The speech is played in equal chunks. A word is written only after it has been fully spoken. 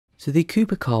So the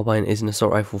Cooper Carbine is an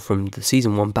assault rifle from the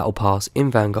Season 1 Battle Pass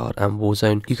in Vanguard and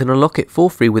Warzone. You can unlock it for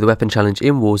free with a weapon challenge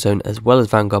in Warzone as well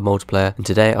as Vanguard multiplayer, and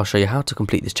today I'll show you how to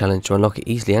complete this challenge to unlock it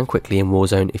easily and quickly in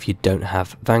Warzone if you don't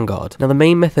have Vanguard. Now the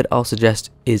main method I'll suggest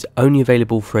is only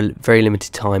available for a very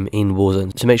limited time in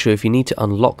Warzone, so make sure if you need to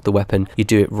unlock the weapon you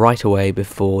do it right away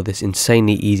before this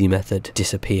insanely easy method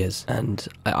disappears. And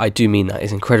I do mean that,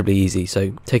 it's incredibly easy,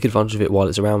 so take advantage of it while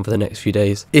it's around for the next few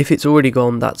days. If it's already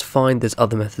gone, that's fine, there's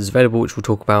other methods available which we'll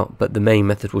talk about, but the main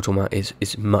method we'll talk about is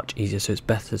much easier, so it's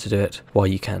better to do it while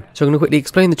you can. So I'm going to quickly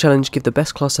explain the challenge, give the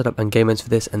best class setup and game modes for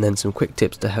this, and then some quick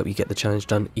tips to help you get the challenge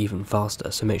done even faster.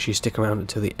 So make sure you stick around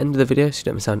until the end of the video so you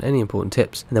don't miss out on any important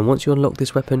tips. And then once you unlock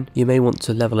this weapon, you may want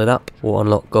to level it up or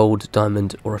unlock gold,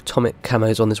 diamond or atomic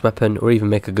camos on this weapon, or even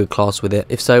make a good class with it.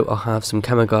 If so, I'll have some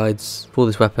camo guides for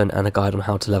this weapon and a guide on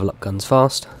how to level up guns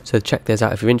fast, so check those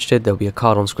out if you're interested. There'll be a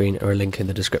card on screen or a link in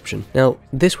the description. Now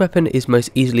this weapon is most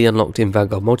easily unlocked in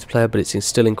Vanguard multiplayer, but it's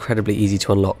still incredibly easy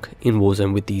to unlock in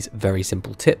Warzone with these very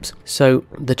simple tips. So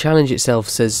the challenge itself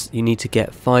says you need to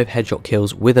get 5 headshot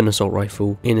kills with an assault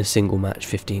rifle in a single match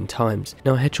 15 times.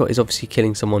 Now a headshot is obviously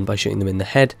killing someone by shooting them in the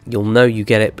head. You'll know you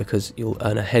get it because you'll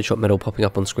earn a headshot medal popping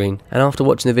up on screen. And after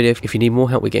watching the video, if you need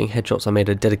more help with getting headshots, I made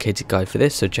a dedicated guide for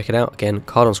this, so check it out. Again,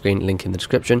 card on screen, link in the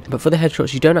description. But for the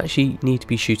headshots, you don't actually need to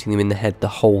be shooting them in the head the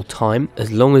whole time.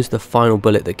 As long as the final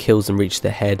bullet that kills them reaches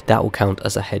their head, that will count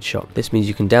as a headshot. This means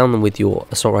you can down them with your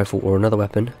assault rifle or another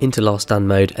weapon into last stand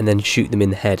mode and then shoot them in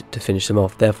the head to finish them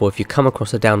off. Therefore, if you come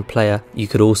across a downed player, you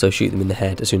could also shoot them in the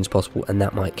head as soon as possible, and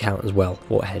that might count as well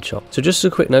for a headshot. So just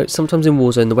as a quick note, sometimes in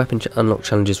Warzone the weapon unlock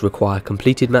challenges require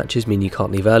completed matches, meaning you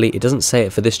can't leave early. It doesn't say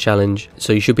it for this challenge,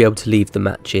 so you should be able to leave the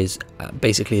matches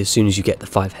basically as soon as you get the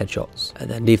 5 headshots, and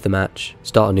then leave the match,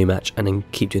 start a new match, and then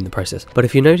keep doing the process. But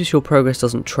if you notice your progress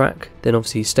doesn't track, then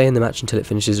obviously stay in the match until it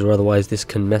finishes, or otherwise this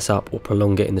can mess up or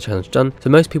prolong getting the challenge done. So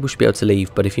most people should be able to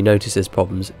leave, but if you notice there's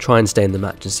problems, try and stay in the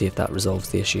match and see if that resolves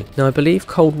the issue. Now I believe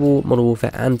Cold War, Modern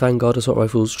Warfare and Vanguard assault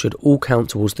rifles should all count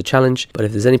towards the challenge, but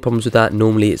if there's any problems with that,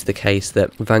 normally it's the case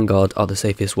that Vanguard are the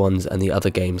safest ones and the other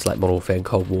games like Modern Warfare and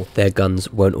Cold War, their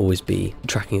guns won't always be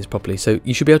tracking as properly. So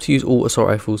you should be able to use all assault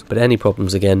rifles, but any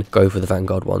problems, again, go for the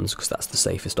Vanguard ones because that's the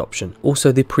safest option.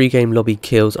 Also, the pre-game lobby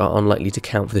kills are unlikely to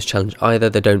count for this challenge either.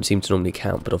 They don't seem to normally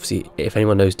count, but obviously if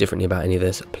anyone knows differently about any of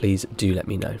this, please do let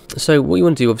me know. So what you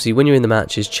want to do, obviously, when you're in the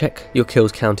match is check your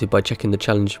kills counted by checking the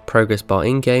challenge progress bar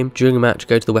in-game. During a match,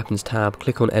 go to the weapons tab,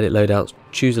 click on edit loadouts,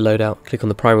 choose a loadout, click on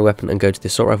the primary weapon and go to the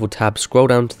assault rifle tab, scroll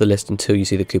down to the list until you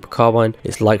see the Cooper Carbine.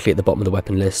 It's likely at the bottom of the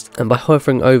weapon list, and by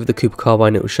hovering over the Cooper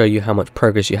Carbine it will show you how much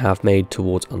progress you have made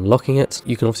towards unlocking it.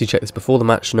 You can obviously check this before the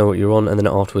match to know what you're on, and then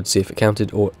afterwards see if it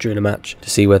counted, or during a match to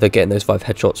see whether getting those 5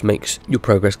 headshots makes your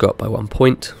progress go up by 1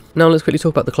 point. Now let's quickly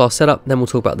talk about the class setup, then we'll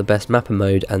talk about the best map and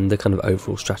mode and the kind of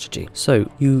overall strategy. So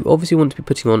you obviously want to be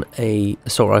putting on a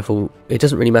assault rifle. It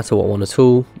doesn't really matter what one at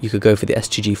all. You could go for the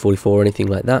STG-44 or anything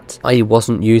like that. I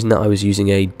wasn't using that, I was using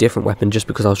a different weapon just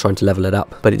because I was trying to level it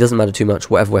up, but it doesn't matter too much.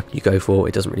 Whatever weapon you go for,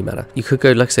 it doesn't really matter. You could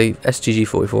go, like say,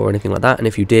 STG-44 or anything like that, and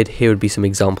if you did, here would be some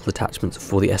example attachments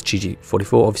for the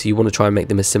STG-44. Obviously you want to try and make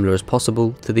them as similar as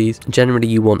possible to these. Generally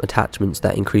you want attachments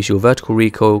that increase your vertical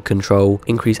recoil, control,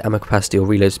 increase ammo capacity or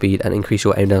reload speed, and increase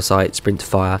your aim down sight, sprint to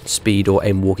fire, speed or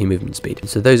aim walking movement speed.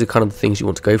 So those are kind of the things you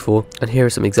want to go for, and here are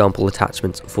some example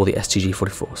attachments for the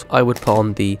STG-44s. I would put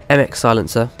on the MX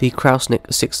silencer, the Krausnik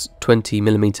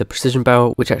 620mm precision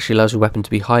barrel, which actually allows your weapon to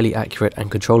be highly accurate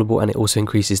and controllable, and it also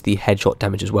increases the headshot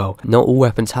damage as well. Not all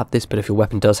weapons have this, but if your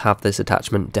weapon does have this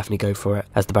attachment, definitely go for it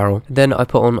as the barrel. Then I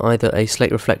put on either a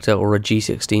slate reflector or a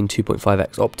G16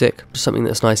 2.5x optic, something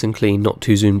that's nice and clean, not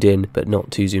too zoomed in but not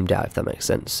too zoomed out, if that makes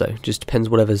sense. So just depends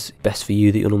whatever's best for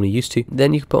you that you're normally used to.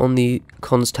 Then you can put on the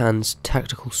Constans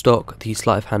tactical stock, the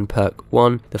sleight of hand perk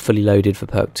 1, the fully loaded for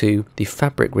perk 2, the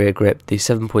fabric rear grip, the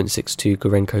 7.62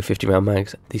 Gorenko 50 round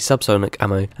mags, the subsonic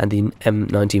ammo, and the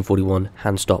M1941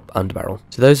 hand stop underbarrel.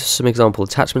 So those are some example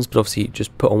attachments, but obviously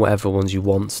just put on whatever ones you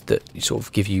want that sort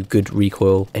of give you good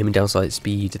recoil, aiming down sight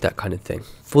speed, that kind of thing.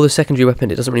 For the secondary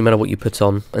weapon, it doesn't really matter what you put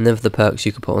on, and then for the perks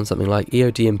you could put on something like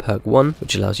EOD in perk 1,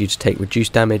 which allows you to take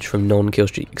reduced damage from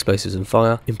non-killstreak explosives and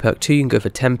fire. In perk 2 you can go for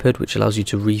tempered, which allows you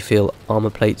to refill armor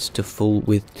plates to full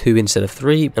with 2 instead of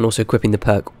 3, and also equipping the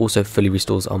perk also fully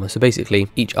restores armor. So basically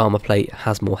each armor plate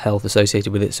has more health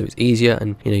associated with it, so it's easier,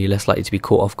 and you're less likely to be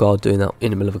caught off guard doing that in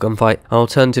the middle of a gunfight. An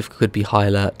alternative could be high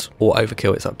alert or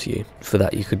overkill, it's up to you. For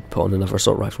that you could put on another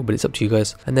assault rifle, but it's up to you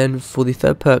guys. And then for the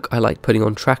third perk, I like putting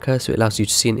on tracker, so it allows you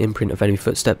to see an imprint of enemy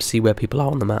footsteps, see where people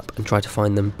are on the map and try to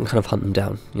find them and kind of hunt them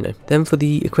down, Then for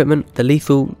the equipment, the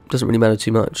lethal doesn't really matter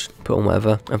too much, put on whatever.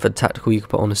 whatever. And for tactical, you could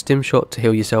put on a stim shot to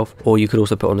heal yourself, or you could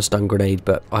also put on a stun grenade,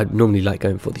 but I normally like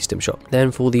going for the stim shot.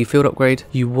 Then for the field upgrade,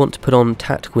 you want to put on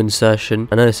tactical insertion.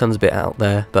 I know this sounds a bit out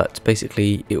there, but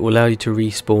basically it will allow you to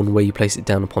respawn where you place it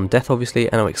down upon death,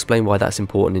 obviously, and I'll explain why that's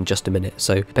important in just a minute,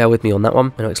 so bear with me on that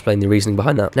one and I'll explain the reasoning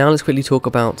behind that. Now let's quickly talk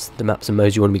about the maps and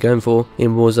modes you want to be going for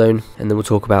in Warzone, and then we'll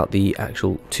talk about the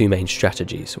actual two main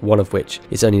strategies, one of which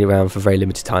is only around for very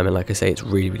limited time, and like I say, it's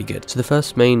really good. So the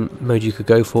first main mode you could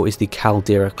go for is the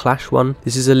Caldera Clash one.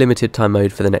 This is a limited time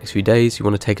mode for the next few days. You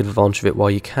want to take advantage of it while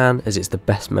you can, as it's the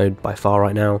best mode by far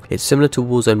right now. It's similar to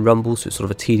Warzone Rumble, so it's sort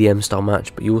of a TDM style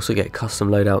match, but you also get custom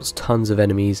loadouts, tons of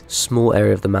enemies, small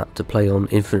area of the map to play on,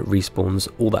 infinite respawns,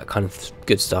 all that kind of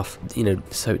good stuff, you know,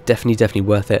 so definitely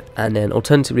worth it. And then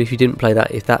alternatively, if you didn't play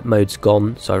that, if that mode's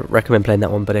gone, so I recommend playing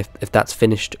that one, but if that's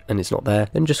finished and it's not there,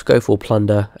 then just go for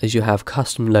Plunder, as you have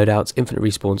custom loadouts, infinite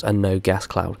respawns, and no gas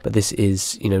cloud. But this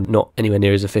is, you know, not anywhere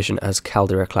near as efficient as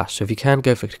Caldera Clash, so if you can,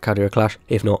 go for Caldera Clash.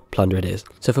 If not, Plunder it is.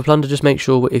 So for Plunder, just make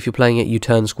sure if you're playing it, you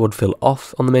turn squad fill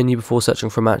off on the menu before searching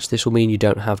for a match. This will mean you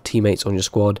don't have teammates on your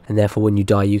squad, and therefore when you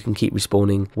die, you can keep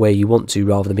respawning where you want to,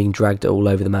 rather than being dragged all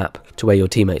over the map to where your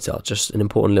teammates are. Just an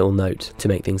important little note to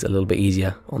make things a little bit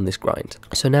easier on this grind.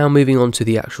 So now moving on to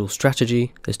the actual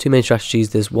strategy, there's two main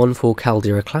strategies. There's one for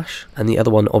Caldera Clash, and the other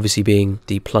one obviously being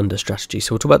the Plunder strategy.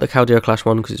 So we'll talk about the Caldera Clash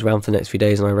one because it's around for the next few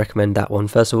days, and I recommend that one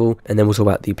first of all, and then we'll talk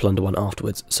about the Plunder one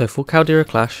afterwards. So for Caldera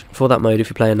Clash, for that mode, if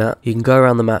you're playing that, you can go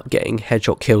around the map getting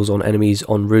headshot kills on enemies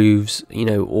on roofs, you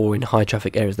know, or in high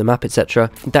traffic areas of the map,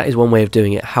 etc. That is one way of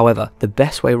doing it. However, the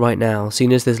best way right now,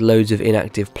 seeing as there's loads of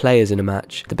inactive players in a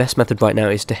match, the best method right now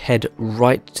is to head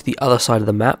right to the other side of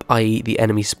the map, i.e. the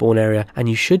enemy spawn area, and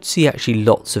you should see actually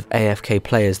lots of AFK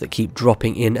players that keep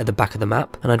dropping in at the back of the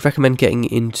map. And I'd recommend getting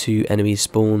into enemy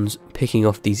spawns, picking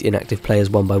off these inactive players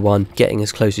one by one, getting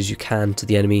as close as you can to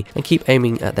the enemy, and keep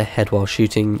aiming at their head while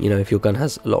shooting. You know, if your gun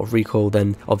has a lot of recoil,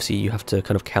 then obviously you have to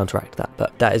kind of counteract that,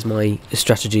 but that is my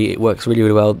strategy. It works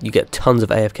really well. You get tons of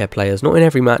AFK players, not in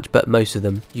every match, but most of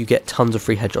them. You get tons of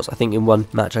free headshots. I think in one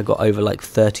match I got over like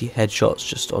 30 headshots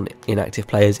just on inactive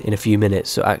players in a few minutes,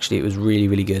 so actually it was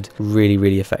really good,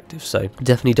 really effective. So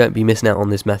definitely don't be missing out on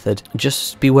this method.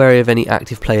 Just be wary of any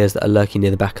active players that are lurking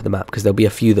near the back of the map, because there'll be a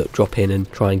few that drop in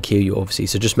and try and kill you, obviously.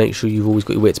 So just make sure you've always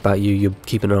got your wits about you, you're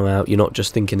keeping an eye out, you're not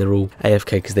just thinking they're all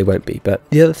AFK, because they won't be. But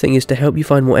the other thing is, to help you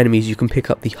find more enemies, you can pick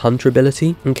up the Hunter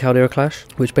ability in Caldera Clash,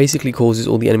 which basically causes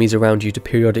all the enemies around you to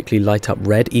periodically light up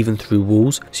red, even through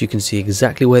walls, so you can see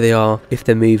exactly where they are, if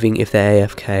they're moving, if they're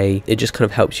AFK. It just kind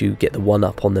of helps you get the one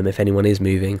up on them if anyone is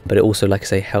moving, but it also, like I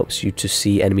say, helps you to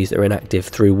see enemies that are inactive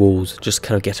through walls, just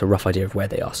kind of get a rough idea of where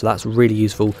they are. So that's really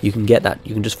useful. You can get that,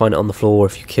 you can just find it on the floor, or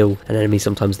if you kill an enemy,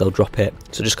 sometimes they'll drop it,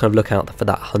 so just kind of look out for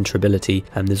that Hunter ability.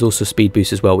 And there's also speed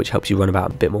boost as well, which helps you run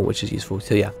about a bit more, which is useful.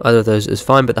 So yeah, either of those is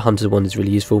fine, but the Hunter one is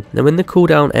really useful. Now when the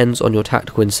cooldown ends on your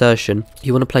tactical insertion,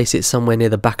 you want to place it somewhere near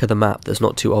the back of the map that's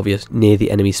not too obvious, near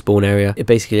the enemy spawn area. It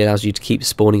basically allows you to keep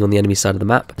spawning on the enemy side of the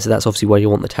map, so that's obviously why you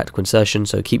want the tactical insertion,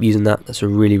 so keep using that. That's a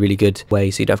really good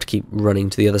way, so you don't have to keep running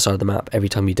to the other side of the map every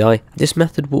time you die. This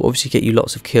method will obviously get you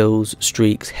lots of kills,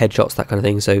 streaks, headshots, that kind of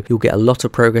thing, so you'll get a lot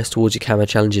of progress towards your camo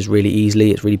challenges really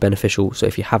easily. It's really beneficial, so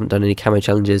if you haven't done any camo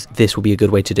challenges, this will be a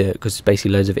good way to do it, because it's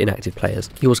basically loads of inactive players.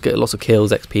 You also get lots of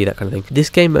kills, XP, that kind of thing. This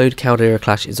game mode, Caldera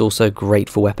Clash, is also great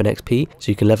for weapon XP,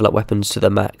 so you can level up weapons to the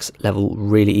max level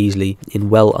really easily in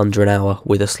well under an hour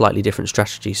with a slightly different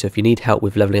strategy. So if you need help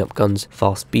with leveling up guns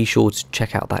fast, be sure to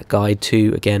check out that guide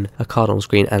too. Again, a card on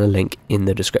screen and a link in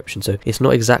the description. So it's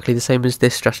not exactly the same as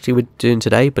this strategy we're doing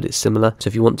today, but it's similar. So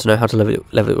if you want to know how to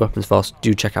level weapons fast,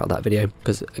 do check out that video,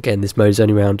 because again, this mode is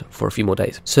only around for a few more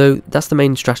days. So that's the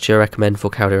main strategy I recommend for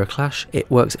Caldera Clash. It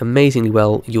works amazingly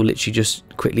well. You'll literally just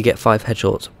quickly get 5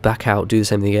 headshots, back out, do the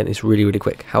same thing again. It's really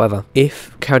quick. However,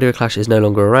 if Caldera Clash is no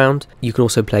longer around, you can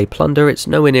also play Plunder. It's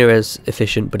nowhere near as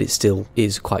efficient, but it still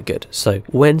is quite good. So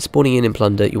when spawning in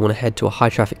Plunder, you want to head to a high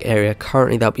traffic area.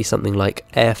 Currently that'll be something like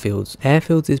Airfields.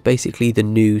 Airfields is basically the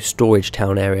new storage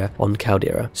town area on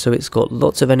Caldera, so it's got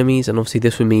lots of enemies, and obviously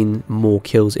this would mean more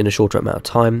kills in a shorter amount of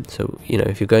time. So you know,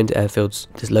 if you're going to Airfields,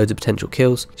 there's loads of potential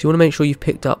kills, so you want to make sure you've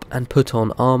picked up and put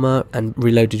on armor and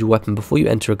reloaded your weapon before you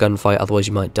enter a gunfight, otherwise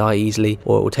you might die easily,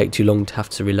 or it will take too long to have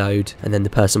to reload, and then the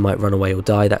person might run away or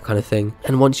die, that kind of thing.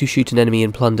 And once you shoot an enemy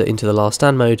in Plunder into the last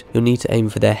stand mode, you'll need to aim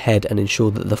for their head and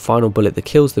ensure that the final bullet that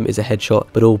kills them is a headshot,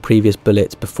 but all previous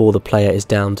bullets before the player is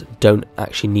downed don't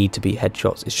actually need to be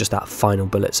headshots. It's just that final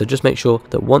bullet. So just make sure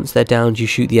that once they're downed, you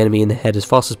shoot the enemy in the head as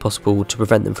fast as possible to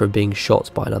prevent them from being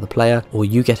shot by another player, or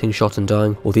you getting shot and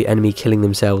dying, or the enemy killing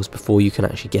themselves before you can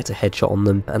actually get a headshot on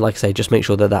them. And like I say, just make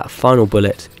sure that that final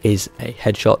bullet is a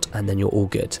headshot, and then you're all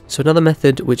good. So another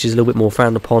method which is a little bit more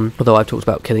frowned upon, although I've talked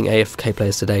about killing AFK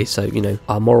players today, so you know,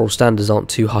 our moral standards aren't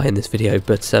too high in this video,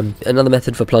 but another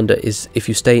method for plunder is if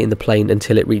you stay in the plane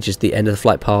until it reaches the end of the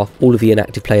flight path, all of the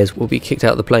inactive players will be kicked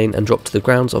out of the plane and dropped to the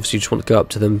ground. So obviously you just want to go up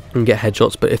to them and get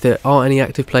headshots, but if there are any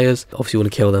active players, obviously you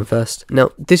want to kill them first.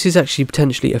 Now this is actually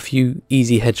potentially a few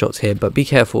easy headshots here, but be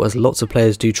careful as lots of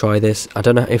players do try this. I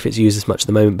don't know if it's used as much at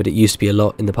the moment, but it used to be a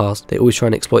lot in the past. They always try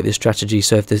and exploit this strategy,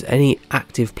 so if there's any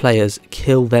active players,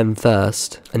 kill them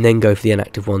first and then go for the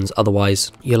inactive ones,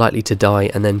 otherwise you're likely to die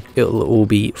and then it'll all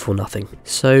be for nothing.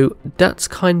 So that's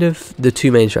kind of the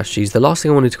two main strategies. The last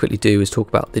thing I wanted to quickly do is talk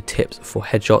about the tips for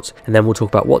headshots, and then we'll talk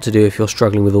about what to do if you're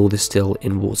struggling with all this still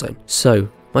in Warzone. So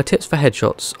my tips for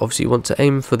headshots: obviously you want to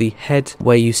aim for the head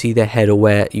where you see their head or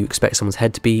where you expect someone's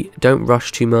head to be. Don't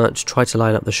rush too much, try to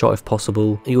line up the shot if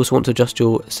possible. You also want to adjust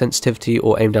your sensitivity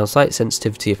or aim down sight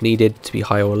sensitivity if needed to be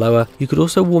higher or lower. You could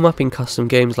also warm up in custom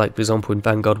games, like for example in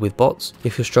Vanguard with bots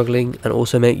if you're struggling, and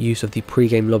also make use of the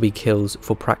pre-game lobby kills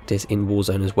for practice in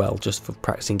Warzone as well, just for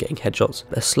practicing getting headshots.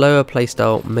 A slower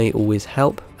playstyle may always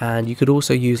help, and you could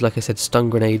also use, like I said, stun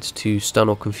grenades to stun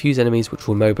or confuse enemies, which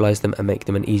will mobilize them and make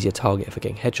them an easier target for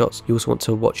getting headshots. You also want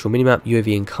to watch your minimap,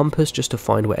 UAV and compass just to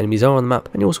find where enemies are on the map,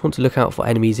 and you also want to look out for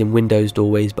enemies in windows,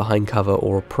 doorways, behind cover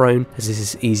or prone, as this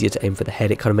is easier to aim for the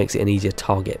head. It kind of makes it an easier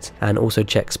target. And also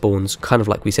check spawns, kind of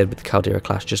like we said with the Caldera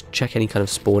Clash, just check any kind of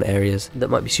spawn areas that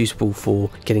might be suitable for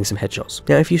getting some headshots.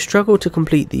 Now if you struggle to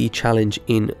complete the challenge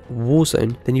in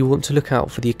Warzone, then you want to look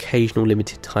out for the occasional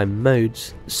limited time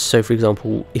modes. So for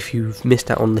example, if you've missed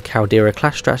out on the Caldera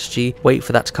Clash strategy, wait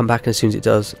for that to come back, and as soon as it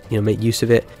does, you know, make use of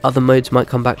it. Other modes might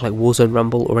come back like Warzone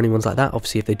Rumble or any ones like that.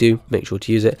 Obviously if they do, make sure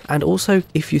to use it. And also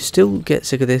if you still get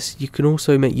sick of this, you can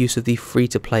also make use of the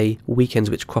free-to-play weekends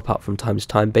which crop up from time to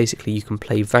time. Basically you can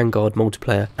play Vanguard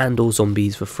multiplayer and all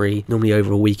zombies for free, normally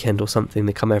over a weekend or something.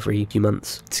 They come every few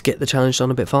months to get the challenge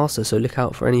done a bit faster, so look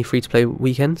out for any free-to-play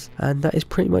weekends. And that is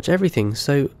pretty much everything,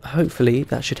 so hopefully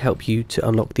that should help you to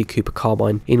unlock the Cooper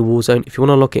Carbine in Warzone. If you want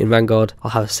to unlock it in Vanguard,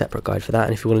 I'll have a separate guide for that,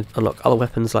 and if you want to unlock other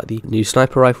weapons like the new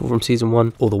sniper rifle from season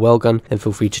 1 or the well gun, then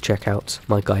feel free to check out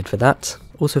my guide for that.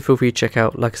 Also feel free to check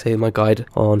out, like I say, my guide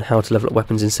on how to level up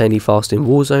weapons insanely fast in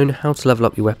Warzone, how to level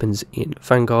up your weapons in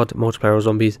Vanguard, multiplayer or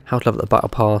zombies, how to level up the battle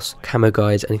pass, camo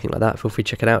guides, anything like that. Feel free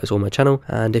to check it out, it's all on my channel.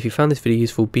 And if you found this video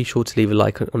useful, be sure to leave a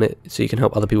like on it so you can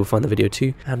help other people find the video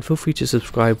too. And feel free to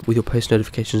subscribe with your post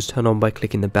notifications turned on by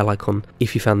clicking the bell icon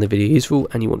if you found the video useful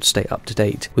and you want to stay up to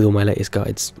date with all my latest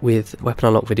guides, with weapon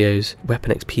unlock videos,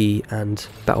 weapon XP and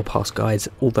battle pass guides,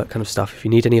 all that kind of stuff. If you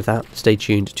need any of that, stay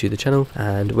tuned to the channel,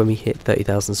 and when we hit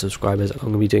 30,000 subscribers, I'm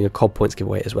going to be doing a COD points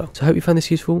giveaway as well. So I hope you found this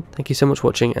useful. Thank you so much for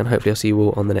watching, and hopefully I'll see you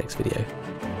all on the next video.